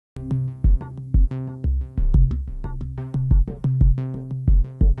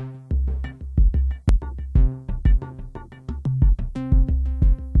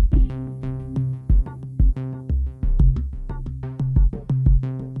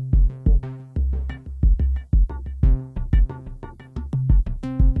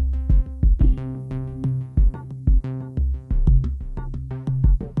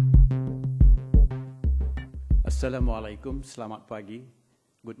Assalamualaikum, selamat pagi,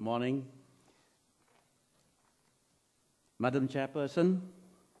 good morning. Madam Chairperson,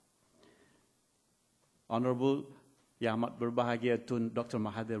 Honorable Yang Amat Berbahagia Tun Dr.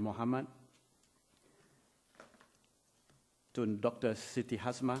 Mahathir Mohamad, Tun Dr. Siti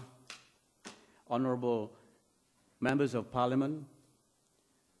Hasmah, Honorable Members of Parliament,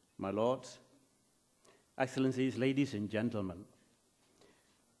 my lords, Excellencies, ladies and gentlemen.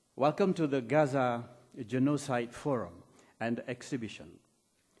 Welcome to the Gaza Genocide Forum and Exhibition.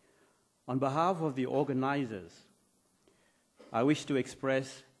 On behalf of the organizers, I wish to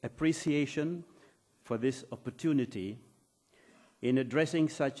express appreciation for this opportunity in addressing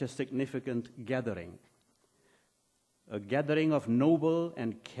such a significant gathering, a gathering of noble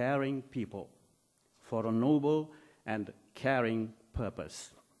and caring people for a noble and caring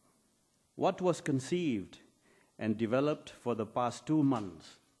purpose. What was conceived and developed for the past 2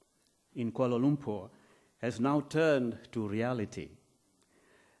 months in Kuala Lumpur has now turned to reality.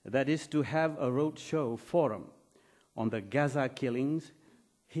 That is to have a roadshow forum on the Gaza killings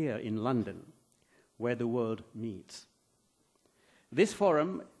here in London, where the world meets. This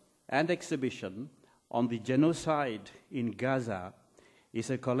forum and exhibition on the genocide in Gaza is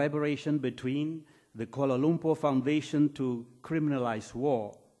a collaboration between the Kuala Lumpur Foundation to Criminalize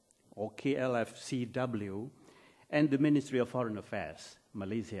War, or KLFCW, and the Ministry of Foreign Affairs,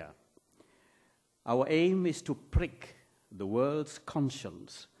 Malaysia. Our aim is to prick the world's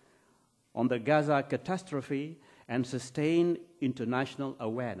conscience on the Gaza catastrophe and sustain international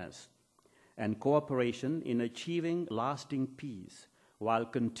awareness and cooperation in achieving lasting peace while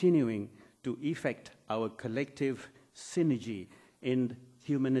continuing to effect our collective synergy in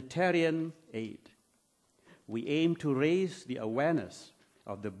humanitarian aid. We aim to raise the awareness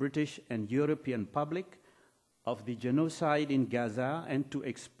of the British and European public of the genocide in Gaza and to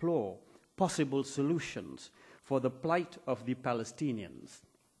explore possible solutions for the plight of the Palestinians.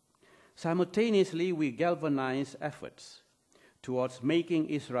 Simultaneously, we galvanize efforts towards making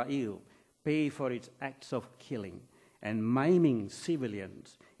Israel pay for its acts of killing and maiming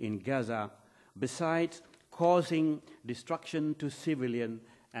civilians in Gaza, besides causing destruction to civilian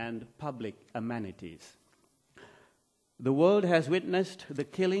and public amenities. The world has witnessed the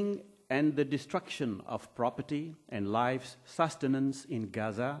killing and the destruction of property and lives sustenance in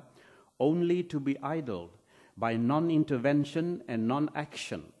Gaza, only to be idled by non-intervention and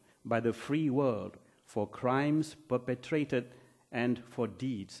non-action by the free world for crimes perpetrated and for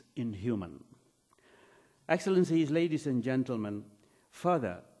deeds inhuman. Excellencies, ladies and gentlemen,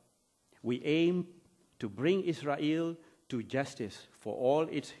 further, we aim to bring Israel to justice for all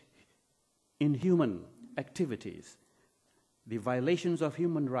its inhuman activities, the violations of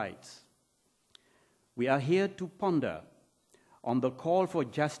human rights. We are here to ponder on the call for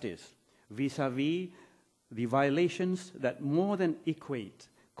justice vis-à-vis the violations that more than equate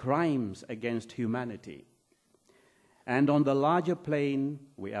crimes against humanity. And on the larger plane,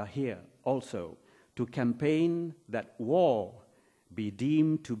 we are here also to campaign that war be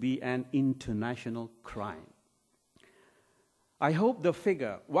deemed to be an international crime. I hope the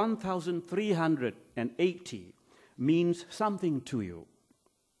figure 1,380 means something to you.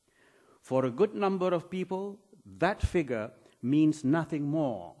 For a good number of people, that figure means nothing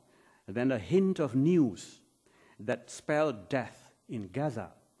more than a hint of news that spelled death in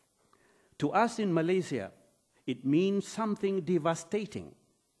Gaza. To us in Malaysia, it means something devastating,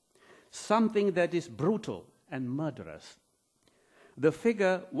 something that is brutal and murderous. The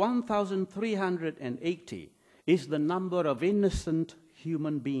figure 1,380 is the number of innocent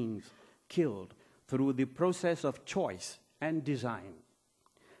human beings killed through the process of choice and design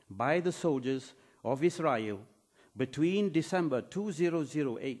by the soldiers of Israel between December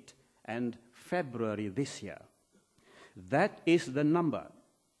 2008 and February this year. That is the number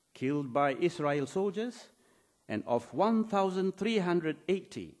killed by Israel soldiers, and of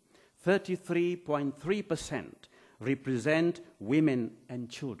 1,380, 33.3% represent women and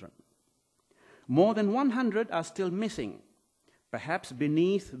children. More than 100 are still missing, perhaps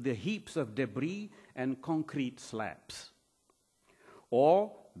beneath the heaps of debris and concrete slabs.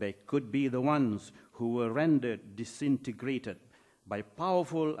 Or they could be the ones who were rendered disintegrated by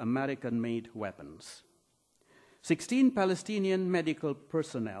powerful American-made weapons. 16 Palestinian medical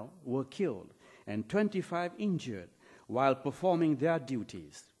personnel were killed and 25 injured while performing their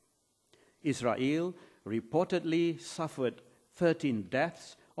duties. Israel reportedly suffered 13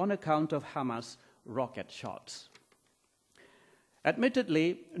 deaths on account of Hamas rocket shots.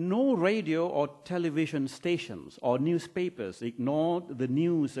 Admittedly, no radio or television stations or newspapers ignored the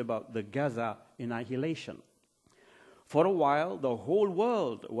news about the Gaza annihilation. For a while, the whole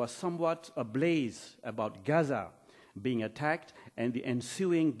world was somewhat ablaze about Gaza being attacked and the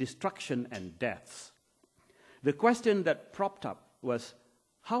ensuing destruction and deaths. The question that propped up was,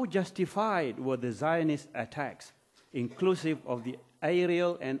 how justified were the Zionist attacks, inclusive of the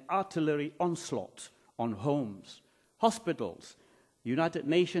aerial and artillery onslaughts on homes, hospitals, United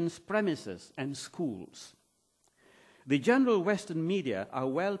Nations premises, and schools? The general Western media are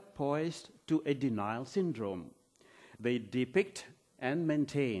well poised to a denial syndrome. They depict and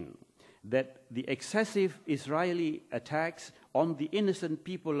maintain that the excessive Israeli attacks on the innocent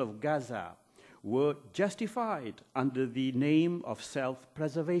people of Gaza were justified under the name of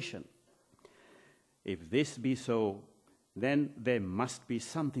self-preservation. If this be so, then there must be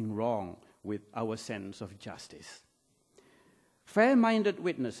something wrong with our sense of justice. Fair-minded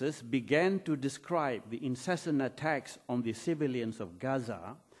witnesses began to describe the incessant attacks on the civilians of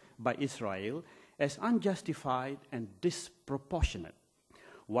Gaza by Israel as unjustified and disproportionate,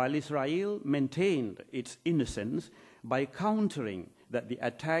 while Israel maintained its innocence by countering that the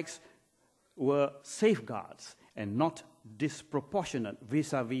attacks were safeguards and not disproportionate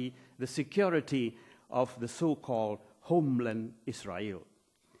vis-à-vis the security of the so-called homeland Israel.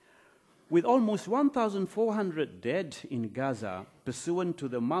 With almost 1,400 dead in Gaza pursuant to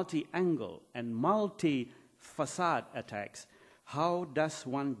the multi-angle and multi-facade attacks, how does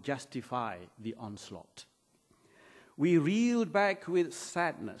one justify the onslaught? We reeled back with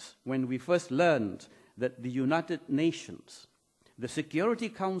sadness when we first learned that the United Nations, the Security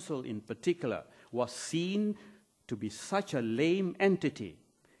Council in particular, was seen to be such a lame entity,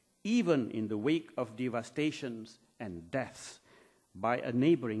 even in the wake of devastations and deaths by a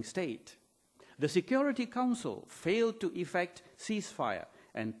neighboring state. The Security Council failed to effect ceasefire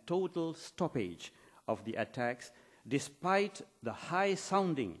and total stoppage of the attacks despite the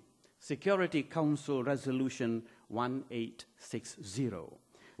high-sounding Security Council Resolution 1860,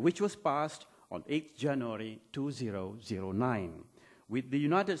 which was passed on 8 January 2009, with the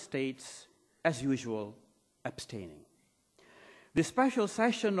United States, as usual, abstaining. The special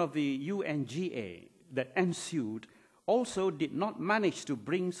session of the UNGA that ensued also did not manage to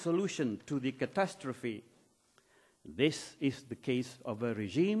bring solution to the catastrophe. This is the case of a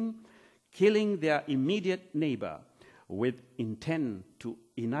regime killing their immediate neighbor with intent to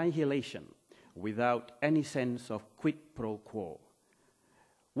annihilation without any sense of quid pro quo.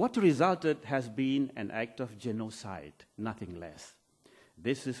 What resulted has been an act of genocide, nothing less.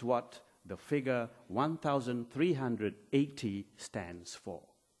 This is what the figure 1,380 stands for.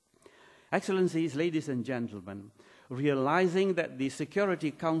 Excellencies, ladies and gentlemen, realizing that the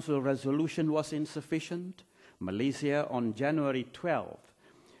Security Council resolution was insufficient, Malaysia on January 12th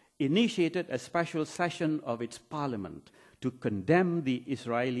initiated a special session of its parliament to condemn the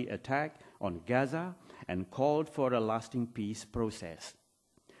Israeli attack on Gaza and called for a lasting peace process.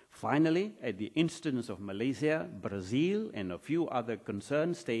 Finally, at the instance of Malaysia, Brazil, and a few other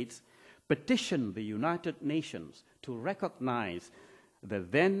concerned states, petitioned the United Nations to recognize the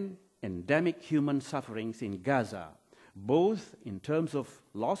then endemic human sufferings in Gaza, both in terms of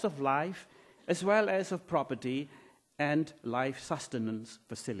loss of life as well as of property and life sustenance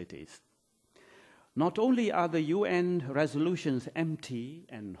facilities. Not only are the UN resolutions empty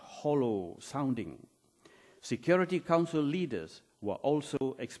and hollow sounding, Security Council leaders were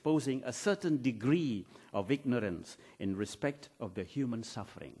also exposing a certain degree of ignorance in respect of the human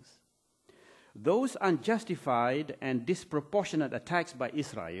sufferings. Those unjustified and disproportionate attacks by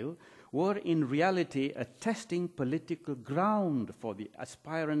Israel were in reality a testing political ground for the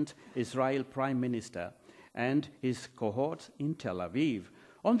aspirant Israel Prime Minister and his cohorts in Tel Aviv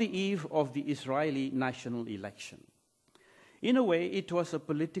on the eve of the Israeli national election. In a way, it was a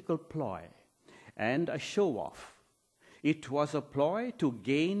political ploy and a show-off. It was a ploy to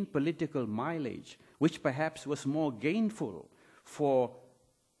gain political mileage, which perhaps was more gainful for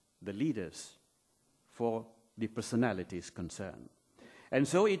the leaders, for the personalities concerned. And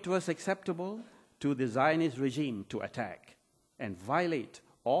so it was acceptable to the Zionist regime to attack and violate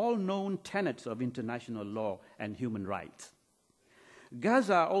all known tenets of international law and human rights.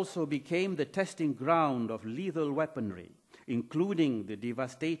 Gaza also became the testing ground of lethal weaponry, including the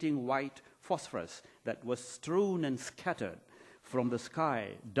devastating white phosphorus that was strewn and scattered from the sky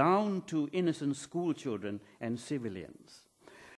down to innocent school children and civilians.